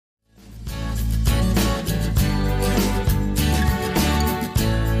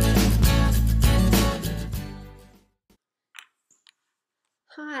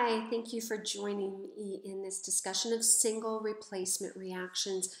Hi, thank you for joining me in this discussion of single replacement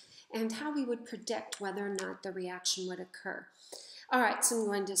reactions and how we would predict whether or not the reaction would occur. All right, so I'm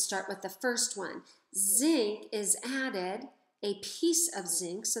going to start with the first one. Zinc is added, a piece of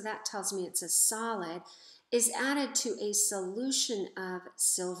zinc, so that tells me it's a solid, is added to a solution of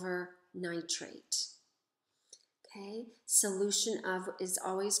silver nitrate. Okay, solution of is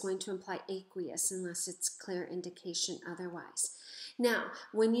always going to imply aqueous unless it's clear indication otherwise. Now,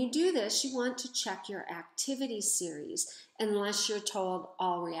 when you do this, you want to check your activity series unless you're told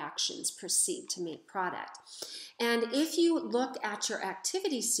all reactions proceed to make product. And if you look at your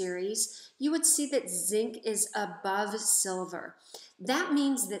activity series, you would see that zinc is above silver. That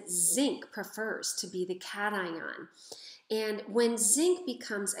means that zinc prefers to be the cation. And when zinc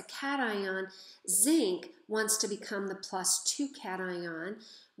becomes a cation, zinc wants to become the +2 cation,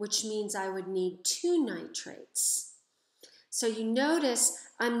 which means I would need 2 nitrates. So you notice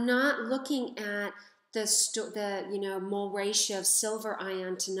I'm not looking at the mole ratio of silver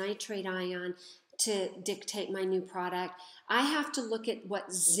ion to nitrate ion to dictate my new product. I have to look at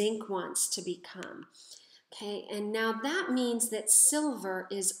what zinc wants to become. Okay, and now that means that silver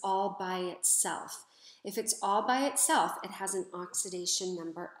is all by itself. If it's all by itself, it has an oxidation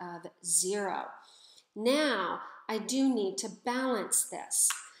number of 0. Now, I do need to balance this.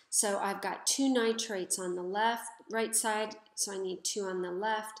 So I've got 2 nitrates on the right side, so I need 2 on the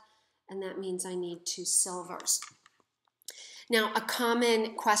left, and that means I need 2 silvers. Now, a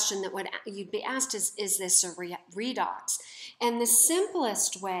common question that you'd be asked is this a redox? And the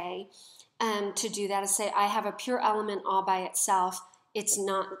simplest way to do that is say I have a pure element all by itself. It's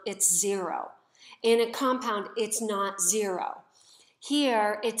 0. In a compound, it's not 0.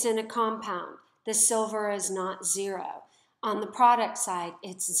 Here, it's in a compound. The silver is not 0. On the product side,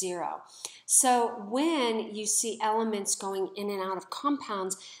 it's 0. So when you see elements going in and out of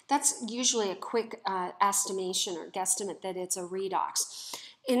compounds, that's usually a quick estimation or guesstimate that it's a redox.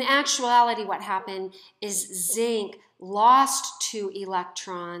 In actuality, what happened is zinc lost 2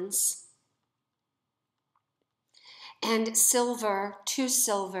 electrons, and silver, 2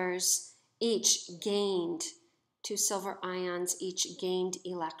 silvers, each gained, 2 silver ions each gained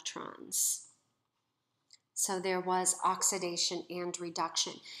electrons. So there was oxidation and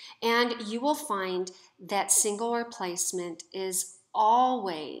reduction. And you will find that single replacement is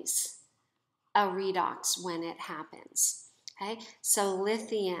always a redox when it happens. Okay? So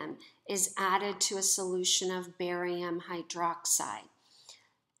lithium is added to a solution of barium hydroxide.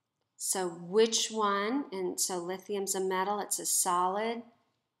 So which one? And so lithium's a metal, it's a solid,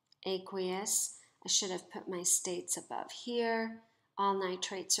 aqueous. I should have put my states above here. All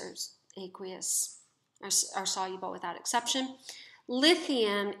nitrates are aqueous, are soluble without exception.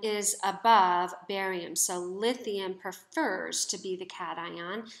 Lithium is above barium, so lithium prefers to be the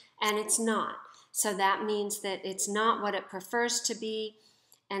cation, and it's not. So that means that it's not what it prefers to be,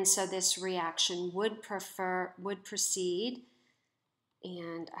 and so this reaction would proceed,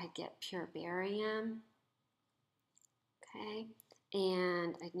 and I get pure barium. Okay,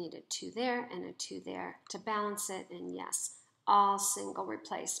 and I need a 2 there and a 2 there to balance it, and yes, all single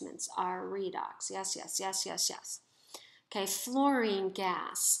replacements are redox. Yes, yes, yes, yes, yes. Okay, fluorine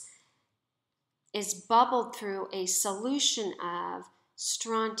gas is bubbled through a solution of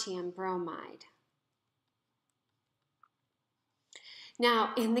strontium bromide.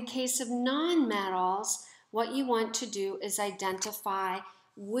 Now, in the case of nonmetals, what you want to do is identify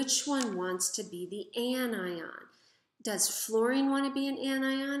which one wants to be the anion. Does fluorine want to be an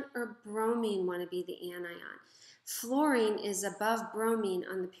anion or bromine want to be the anion? Fluorine is above bromine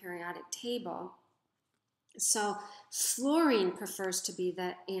on the periodic table. So fluorine prefers to be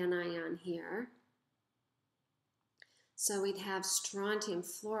the anion here. So we'd have strontium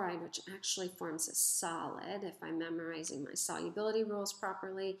fluoride, which actually forms a solid if I'm memorizing my solubility rules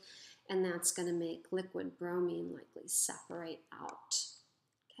properly, and that's going to make liquid bromine likely separate out.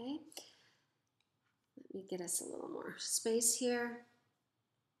 Okay, let me get us a little more space here.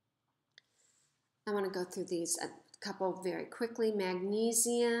 I want to go through these a couple very quickly.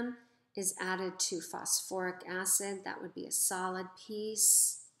 Magnesium is added to phosphoric acid. That would be a solid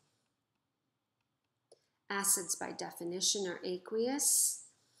piece. Acids by definition are aqueous.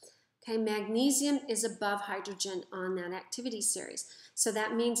 Okay, magnesium is above hydrogen on that activity series. So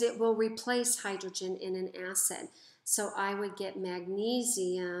that means it will replace hydrogen in an acid. So I would get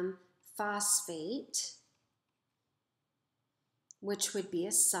magnesium phosphate, which would be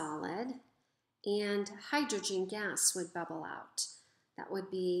a solid, and hydrogen gas would bubble out. That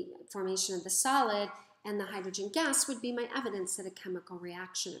would be formation of the solid, and the hydrogen gas would be my evidence that a chemical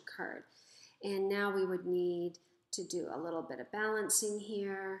reaction occurred. And now we would need to do a little bit of balancing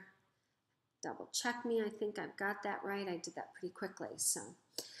here. Double check me, I think I've got that right. I did that pretty quickly. So,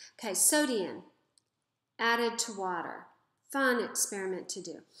 okay, sodium added to water. Fun experiment to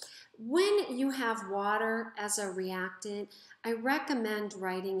do. When you have water as a reactant, I recommend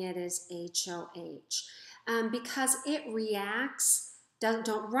writing it as HOH because it reacts,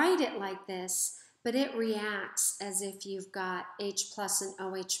 don't write it like this, but it reacts as if you've got H plus and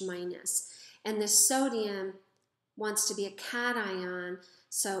OH minus. And the sodium wants to be a cation,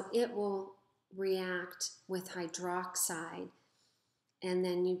 so it will react with hydroxide, and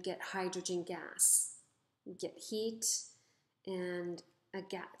then you get hydrogen gas. You get heat and a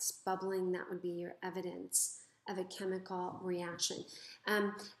gas bubbling. That would be your evidence of a chemical reaction.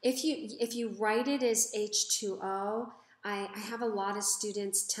 If you write it as H2O, I have a lot of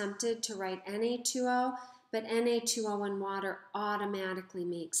students tempted to write Na2O, but Na2O in water automatically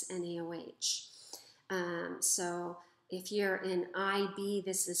makes NaOH. So if you're in IB,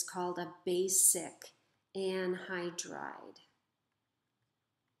 this is called a basic anhydride.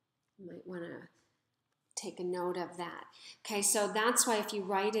 You might want to take a note of that. Okay, so that's why if you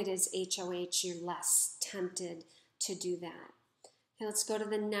write it as HOH, you're less tempted to do that. Okay, let's go to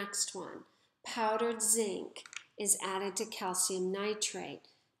the next one. Powdered zinc is added to calcium nitrate.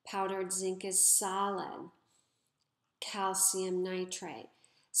 Powdered zinc is solid. Calcium nitrate.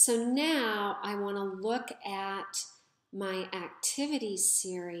 So now I want to look at my activity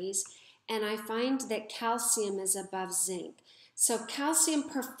series, and I find that calcium is above zinc. So calcium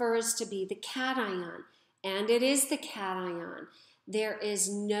prefers to be the cation, and it is the cation. There is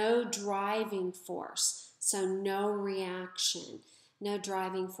no driving force, so no reaction, no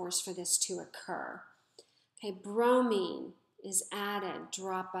driving force for this to occur. Okay, bromine is added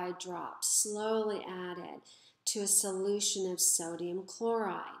drop by drop, slowly added to a solution of sodium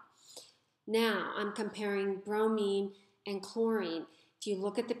chloride. Now I'm comparing bromine and chlorine. If you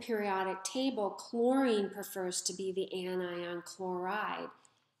look at the periodic table, chlorine prefers to be the anion chloride,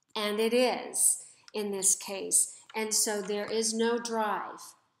 and it is in this case. And so there is no drive.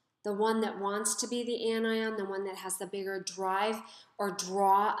 The one that wants to be the anion, the one that has the bigger drive or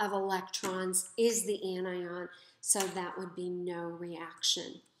draw of electrons is the anion, so that would be no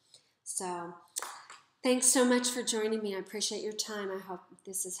reaction. So thanks so much for joining me. I appreciate your time. I hope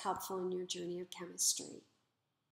this is helpful in your journey of chemistry.